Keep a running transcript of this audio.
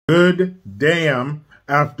Good damn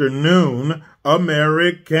afternoon,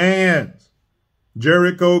 Americans.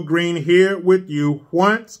 Jericho Green here with you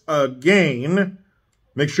once again.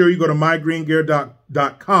 Make sure you go to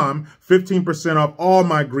mygreengear.com. 15% off all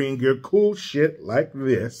my green gear. Cool shit like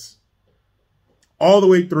this. All the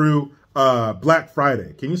way through Black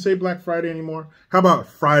Friday. Can you say Black Friday anymore? How about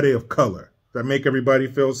Friday of Color? Does that make everybody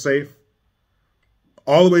feel safe?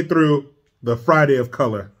 All the way through the Friday of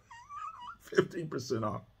Color. 15%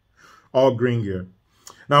 off. All green gear.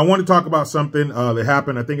 Now, I want to talk about something that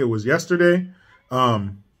happened. I think it was yesterday.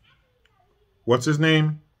 What's his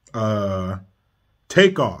name?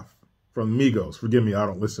 Takeoff from Migos. Forgive me, I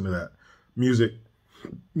don't listen to that music.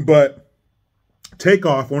 But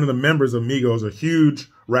Takeoff, one of the members of Migos, a huge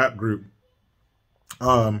rap group,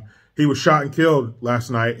 he was shot and killed last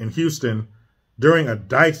night in Houston during a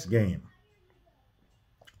dice game.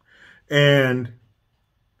 And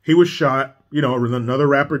he was shot. You know, another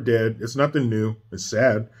rapper dead. It's nothing new. It's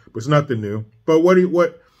sad, but it's nothing new. But what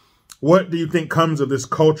do you think comes of this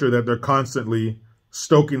culture that they're constantly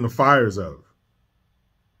stoking the fires of?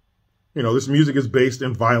 You know, this music is based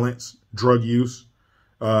in violence, drug use,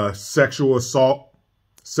 sexual assault,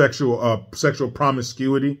 sexual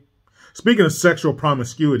promiscuity. Speaking of sexual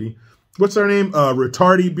promiscuity, what's her name?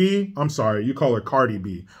 Retardy B. I'm sorry, you call her Cardi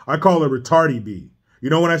B. I call her Retardy B. You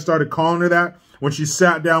know when I started calling her that? When she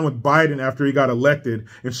sat down with Biden after he got elected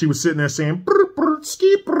and she was sitting there saying, brr, brr,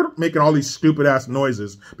 ski, brr, making all these stupid ass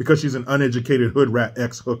noises because she's an uneducated hood rat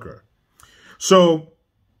ex-hooker. So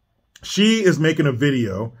she is making a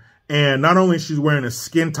video, and not only she's wearing a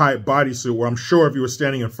skin tight bodysuit where I'm sure if you were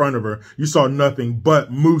standing in front of her, you saw nothing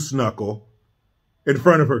but moose knuckle in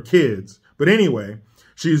front of her kids. But anyway,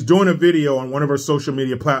 she's doing a video on one of her social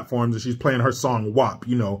media platforms and she's playing her song WAP,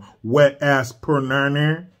 you know, wet ass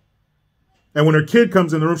pernana. And when her kid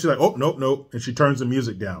comes in the room, she's like, oh, nope, nope. And she turns the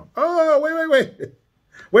music down. Oh, wait.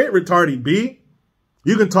 Wait, Retardy B.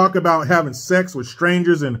 You can talk about having sex with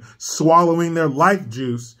strangers and swallowing their life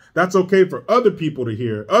juice. That's okay for other people to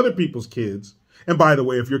hear, other people's kids. And by the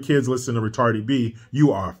way, if your kids listen to Retardy B,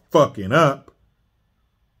 you are fucking up.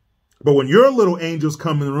 But when your little angels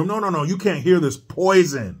come in the room, no, you can't hear this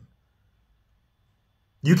poison.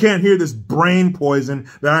 You can't hear this brain poison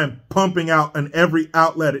that I'm pumping out in every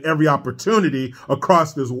outlet at every opportunity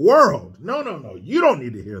across this world. No. You don't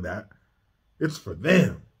need to hear that. It's for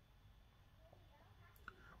them.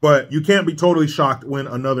 But you can't be totally shocked when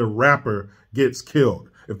another rapper gets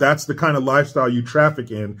killed. If that's the kind of lifestyle you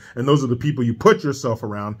traffic in, and those are the people you put yourself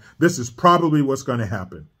around, this is probably what's going to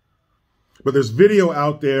happen. But there's video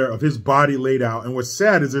out there of his body laid out. And what's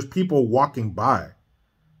sad is there's people walking by.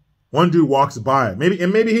 One dude walks by. Maybe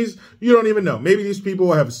he's, you don't even know. Maybe these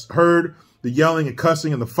people have heard the yelling and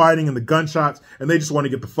cussing and the fighting and the gunshots, and they just want to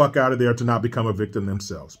get the fuck out of there to not become a victim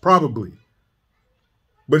themselves. Probably.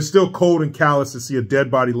 But it's still cold and callous to see a dead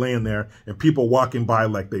body laying there and people walking by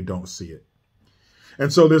like they don't see it.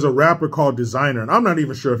 And so there's a rapper called Designer, and I'm not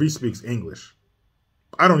even sure if he speaks English.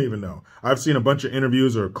 I don't even know. I've seen a bunch of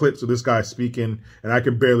interviews or clips of this guy speaking, and I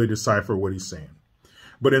can barely decipher what he's saying.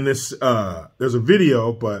 But in this, there's a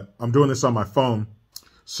video, but I'm doing this on my phone.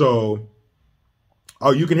 So,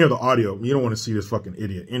 oh, you can hear the audio. You don't want to see this fucking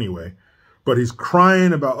idiot anyway. But he's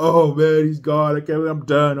crying about, oh man, he's gone. I'm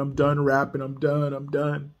done rapping. I'm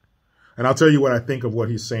done. And I'll tell you what I think of what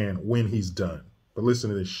he's saying when he's done. But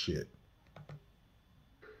listen to this shit.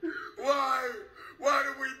 Why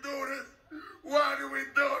do we do this? Why do we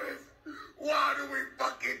do this? Why do we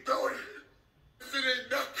fucking do this? This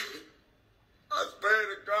ain't nothing. I swear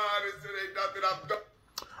to God, this ain't nothing I've done.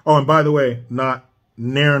 Oh, and by the way, not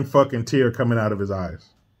nary fucking tear coming out of his eyes.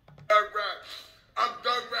 I'm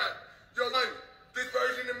done rap. Yo, this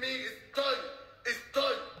version of me is done. It's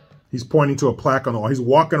done. He's pointing to a plaque on the wall. He's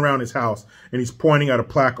walking around his house and he's pointing at a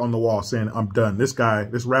plaque on the wall saying, I'm done. This guy,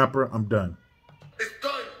 this rapper, I'm done. It's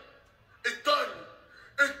done. It's done.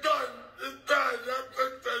 It's done. It's done.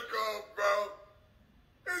 That's Takeoff, bro.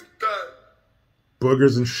 It's done.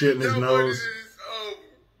 Boogers and shit in his nose.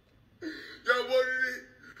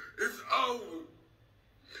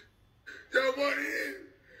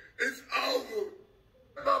 It's over.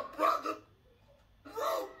 My brother,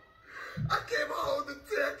 bro. I can't hold the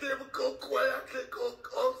tear. I can't go quiet. I can't go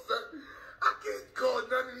closer. I can't call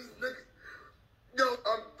none of these niggas. Yo,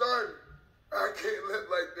 I'm done. I can't live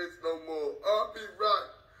like this no more. R.P. Rock,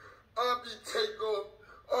 R.P. Takeoff,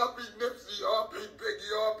 R.P. Nipsey, R.P.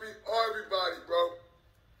 Biggie, R.P. everybody, bro.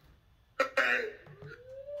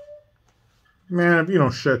 Man, if you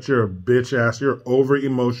don't shut your bitch ass, your over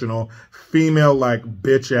emotional, female like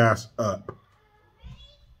bitch ass up.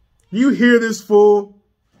 You hear this fool?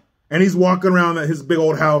 And he's walking around at his big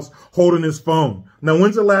old house holding his phone. Now,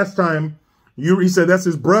 when's the last time he said, that's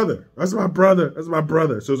his brother? That's my brother. That's my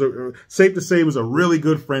brother. So it's safe to say he was a really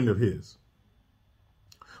good friend of his.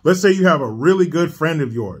 Let's say you have a really good friend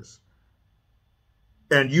of yours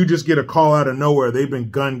and you just get a call out of nowhere. They've been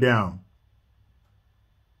gunned down.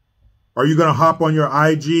 Are you going to hop on your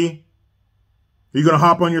IG? Are you going to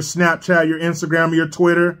hop on your Snapchat, your Instagram, or your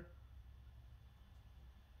Twitter?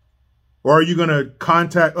 Or are you going to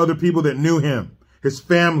contact other people that knew him, his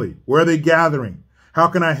family? Where are they gathering? How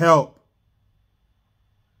can I help?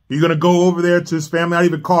 Are you going to go over there to his family? Not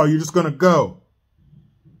even call. You're just going to go.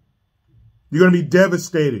 You're going to be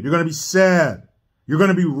devastated. You're going to be sad. You're going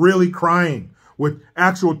to be really crying with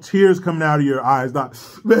actual tears coming out of your eyes. Not,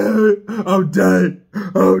 man, I'm done.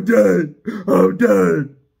 I'm done. I'm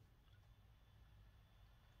done.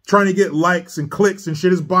 Trying to get likes and clicks and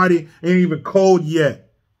shit. His body ain't even cold yet.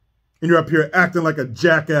 And you're up here acting like a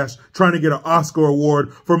jackass trying to get an Oscar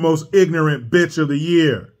award for most ignorant bitch of the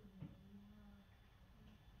year.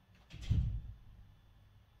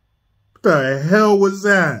 What the hell was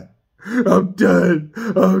that? I'm done.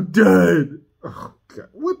 I'm done. Oh, God.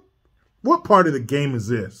 What part of the game is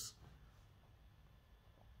this?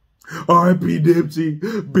 R.I.P. Nipsey,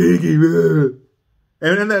 Biggie.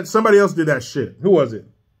 And then somebody else did that shit. Who was it?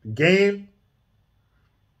 Game?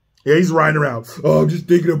 Yeah, he's riding around. Oh, I'm just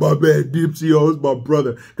thinking of my man Nipsey. Oh, it's my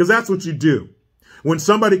brother. Because that's what you do. When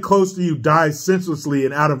somebody close to you dies senselessly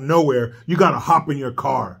and out of nowhere, you got to hop in your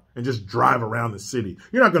car and just drive around the city.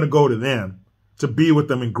 You're not going to go to them to be with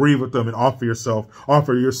them and grieve with them and offer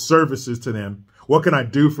your services to them. What can I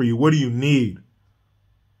do for you? What do you need?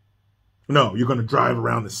 No, you're going to drive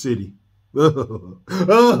around the city. I'm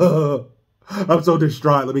so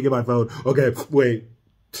distraught. Let me get my phone. Okay, wait.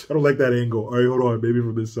 I don't like that angle. All right, hold on. Maybe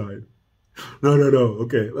from this side. No.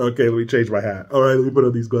 Okay, let me change my hat. All right, let me put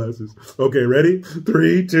on these glasses. Okay, ready?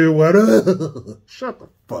 3, 2, 1. Shut the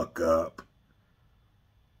fuck up.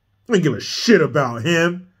 I don't give a shit about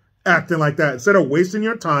him acting like that. Instead of wasting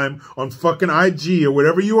your time on fucking IG or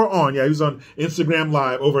whatever you were on. Yeah, he was on Instagram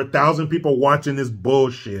Live. Over 1,000 people watching this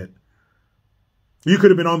bullshit. You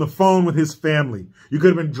could have been on the phone with his family. You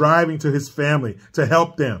could have been driving to his family to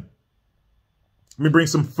help them. Let me bring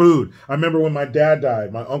some food. I remember when my dad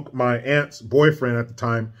died, my aunt's boyfriend at the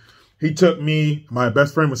time, he took me, my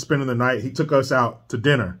best friend was spending the night. He took us out to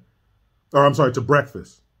dinner. Or I'm sorry, to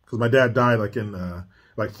breakfast. Because my dad died like in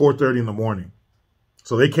 4:30 in the morning.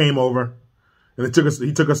 So they came over and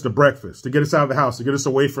he took us to breakfast to get us out of the house, to get us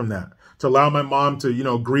away from that, to allow my mom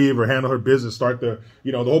to, grieve or handle her business, start the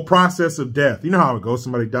whole process of death. You know how it goes.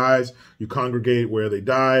 Somebody dies, you congregate where they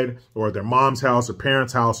died or at their mom's house or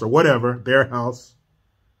parents' house or whatever, their house.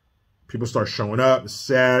 People start showing up. It's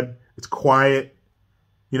sad. It's quiet.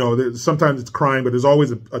 Sometimes it's crying, but there's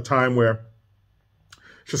always a time where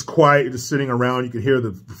it's just quiet. You're just sitting around. You can hear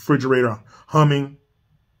the refrigerator humming.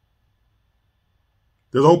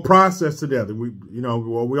 There's a whole process to that.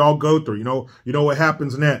 We all go through. You know what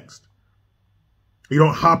happens next. You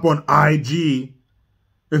don't hop on IG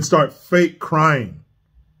and start fake crying.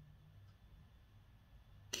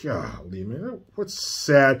 Golly, man, what's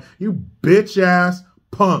sad? You bitch ass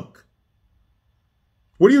punk.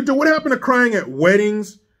 What do you do? What happened to crying at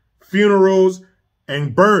weddings, funerals,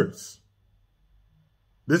 and births?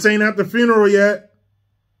 This ain't at the funeral yet.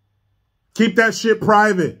 Keep that shit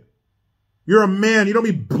private. You're a man. You don't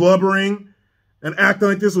be blubbering and acting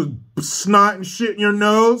like this with snot and shit in your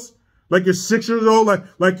nose. Like you're 6 years old.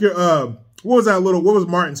 Like you're, what was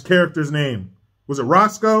Martin's character's name? Was it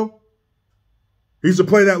Roscoe? He used to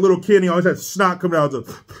play that little kid and he always had snot coming out.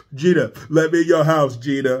 Gina, let me in your house,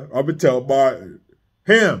 Gina. I'm going to tell Martin.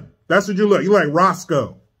 Him. That's what you look. You like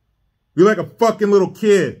Roscoe. You're like a fucking little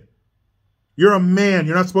kid. You're a man.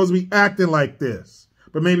 You're not supposed to be acting like this.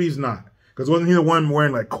 But maybe he's not. Because wasn't he the one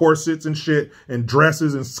wearing like corsets and shit and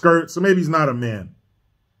dresses and skirts? So maybe he's not a man.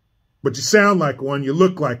 But you sound like one. You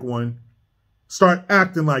look like one. Start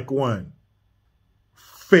acting like one.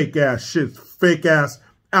 Fake ass shit. Fake ass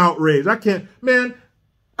outrage. I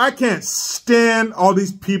can't stand all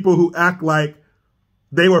these people who act like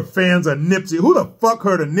they were fans of Nipsey. Who the fuck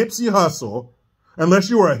heard of Nipsey Hussle? Unless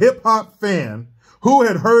you were a hip hop fan. Who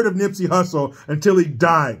had heard of Nipsey Hussle until he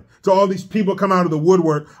died? So all these people come out of the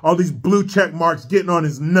woodwork, all these blue check marks getting on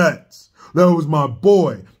his nuts. That was my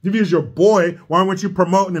boy. If he was your boy, why weren't you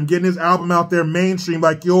promoting him, getting his album out there mainstream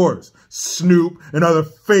like yours? Snoop and other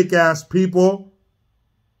fake ass people.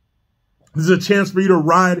 This is a chance for you to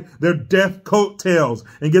ride their death coattails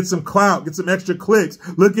and get some clout, get some extra clicks.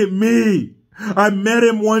 Look at me. I met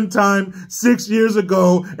him one time 6 years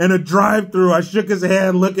ago in a drive-thru. I shook his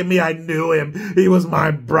hand. Look at me. I knew him. He was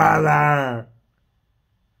my brother.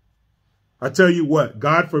 I tell you what,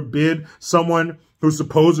 God forbid someone who's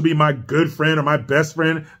supposed to be my good friend or my best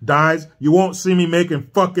friend dies. You won't see me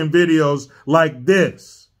making fucking videos like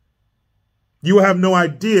this. You have no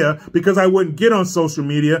idea because I wouldn't get on social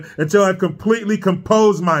media until I've completely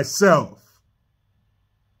composed myself.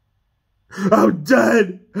 I'm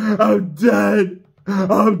done. I'm done.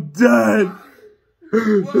 I'm done.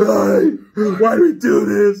 Why do we do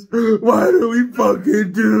this? Why do we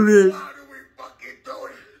fucking do this? Why do we fucking do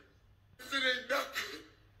it? It ain't nothing.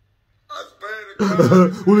 I swear to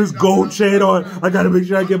God. With this gold chain on. I gotta make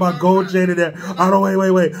sure I get my gold chain in there. I don't,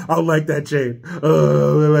 wait. I don't like that chain.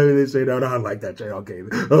 Wait, this chain. No, I don't like that chain. Okay,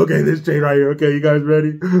 this chain right here. Okay, you guys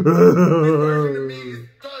ready?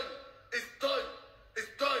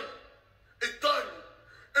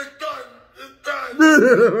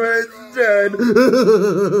 It's dead.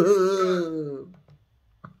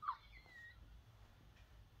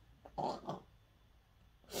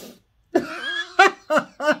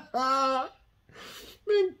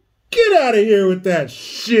 Man, get out of here with that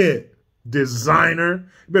shit, designer.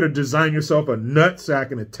 You better design yourself a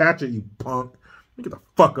nutsack and attach it, you punk. Get the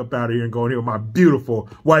fuck up out of here and go in here with my beautiful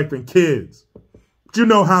wife and kids. But you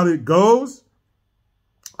know how it goes.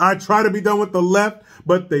 I try to be done with the left,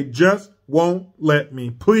 but they just won't let me.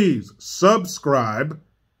 Please subscribe.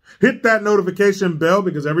 Hit that notification bell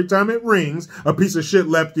because every time it rings, a piece of shit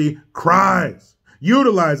lefty cries.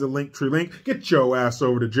 Utilize the Linktree link. Get your ass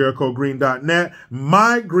over to JerichoGreen.net,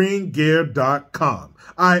 mygreengear.com.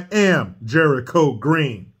 I am Jericho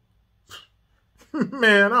Green.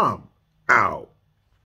 Man, I'm out.